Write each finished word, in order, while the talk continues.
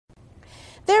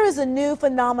There is a new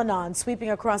phenomenon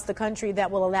sweeping across the country that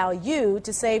will allow you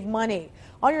to save money.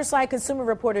 On your side, consumer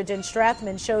reporter Jenn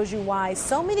Strathman shows you why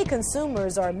so many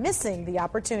consumers are missing the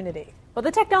opportunity. Well,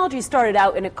 the technology started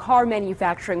out in a car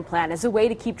manufacturing plant as a way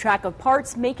to keep track of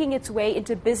parts, making its way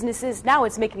into businesses. Now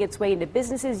it's making its way into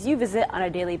businesses you visit on a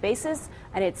daily basis,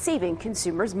 and it's saving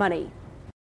consumers money.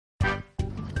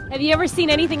 Have you ever seen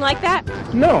anything like that?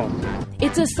 No.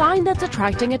 It's a sign that's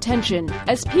attracting attention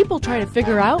as people try to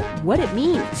figure out what it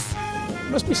means.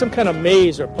 It must be some kind of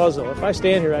maze or puzzle. If I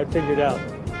stand here, I'd figure it out.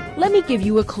 Let me give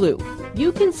you a clue.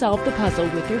 You can solve the puzzle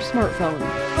with your smartphone.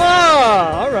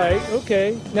 Ah, all right,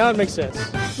 okay. Now it makes sense.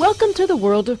 Welcome to the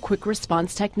world of quick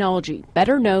response technology,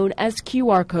 better known as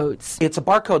QR codes. It's a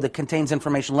barcode that contains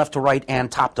information left to right and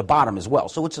top to bottom as well,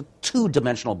 so it's a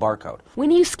two-dimensional barcode.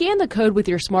 When you scan the code with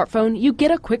your smartphone, you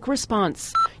get a quick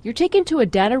response. You're taken to a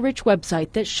data-rich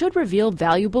website that should reveal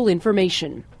valuable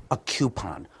information. A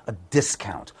coupon, a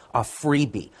discount, a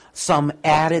freebie, some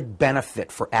added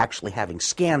benefit for actually having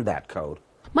scanned that code.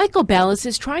 Michael Ballas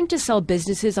is trying to sell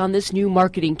businesses on this new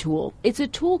marketing tool. It's a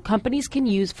tool companies can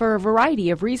use for a variety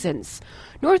of reasons.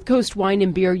 North Coast Wine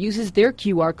and Beer uses their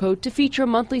QR code to feature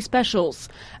monthly specials,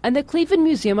 and the Cleveland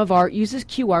Museum of Art uses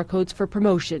QR codes for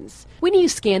promotions. When you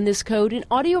scan this code, an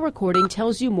audio recording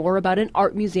tells you more about an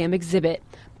art museum exhibit.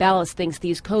 Ballas thinks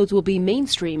these codes will be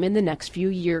mainstream in the next few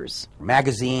years.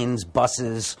 Magazines,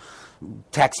 buses,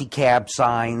 taxi cab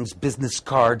signs, business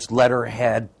cards,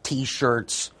 letterhead,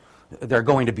 T-shirts. They're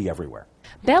going to be everywhere.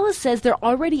 Ballas says they're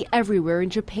already everywhere in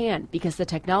Japan because the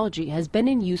technology has been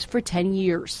in use for 10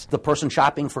 years. The person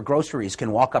shopping for groceries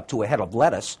can walk up to a head of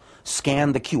lettuce,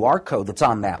 scan the QR code that's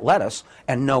on that lettuce,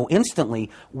 and know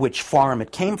instantly which farm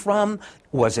it came from.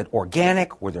 Was it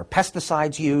organic? Were there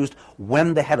pesticides used?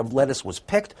 When the head of lettuce was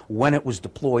picked? When it was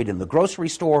deployed in the grocery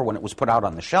store? When it was put out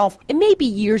on the shelf? It may be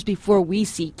years before we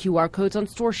see QR codes on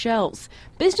store shelves.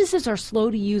 Businesses are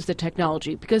slow to use the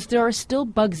technology because there are still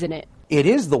bugs in it. It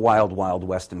is the wild, wild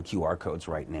west in QR codes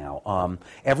right now.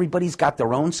 Everybody's got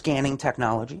their own scanning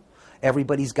technology.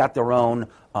 Everybody's got their own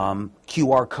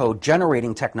QR code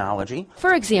generating technology.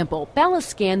 For example, Ballas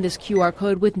scanned this QR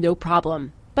code with no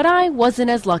problem. But I wasn't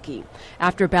as lucky.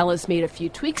 After Ballas made a few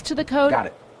tweaks to the code, Got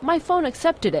it. My phone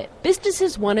accepted it.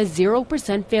 Businesses want a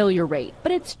 0% failure rate,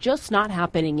 but it's just not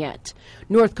happening yet.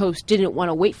 North Coast didn't want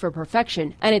to wait for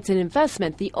perfection, and it's an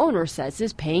investment the owner says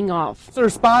is paying off. The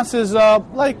response is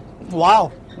like,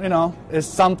 wow, it's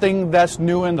something that's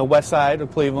new in the west side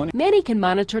of Cleveland. Manny can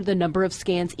monitor the number of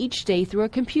scans each day through a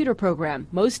computer program.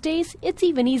 Most days, it's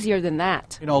even easier than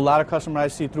that. A lot of customers I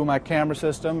see through my camera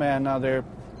system, and they're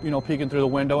peeking through the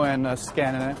window and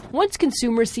scanning it. Once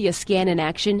consumers see a scan in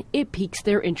action, it piques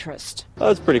their interest. Oh,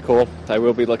 that's pretty cool. I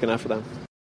will be looking out for them.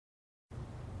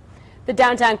 The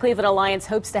Downtown Cleveland Alliance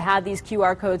hopes to have these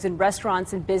QR codes in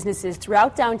restaurants and businesses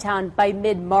throughout downtown by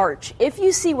mid-March. If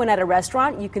you see one at a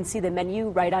restaurant, you can see the menu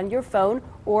right on your phone,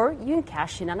 or you can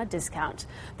cash in on a discount.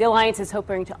 The Alliance is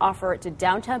hoping to offer it to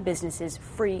downtown businesses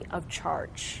free of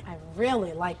charge. I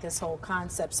really like this whole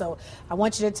concept. So I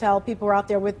want you to tell people out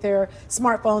there with their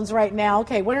smartphones right now,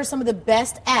 okay, what are some of the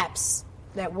best apps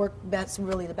that work that's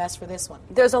really the best for this one?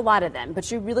 There's a lot of them, but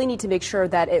you really need to make sure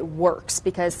that it works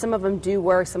because some of them do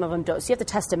work, some of them don't. So you have to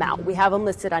test them out. We have them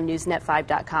listed on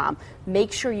newsnet5.com.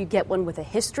 Make sure you get one with a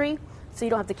history so you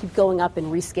don't have to keep going up and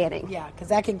rescanning. Yeah, because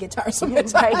that can get tiresome at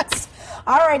times.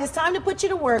 All right, it's time to put you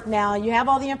to work now. You have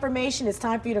all the information. It's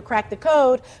time for you to crack the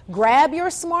code. Grab your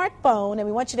smartphone, and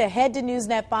we want you to head to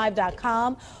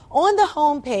newsnet5.com. On the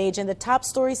home page in the top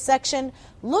story section,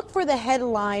 look for the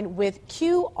headline with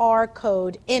QR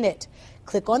code in it.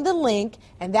 Click on the link,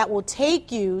 and that will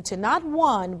take you to not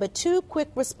one, but two quick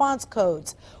response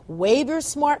codes. Wave your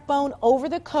smartphone over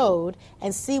the code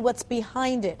and see what's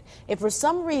behind it. If for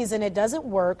some reason it doesn't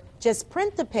work, just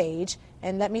print the page,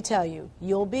 and let me tell you,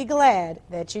 you'll be glad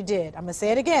that you did. I'm going to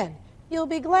say it again. You'll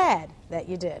be glad that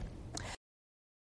you did.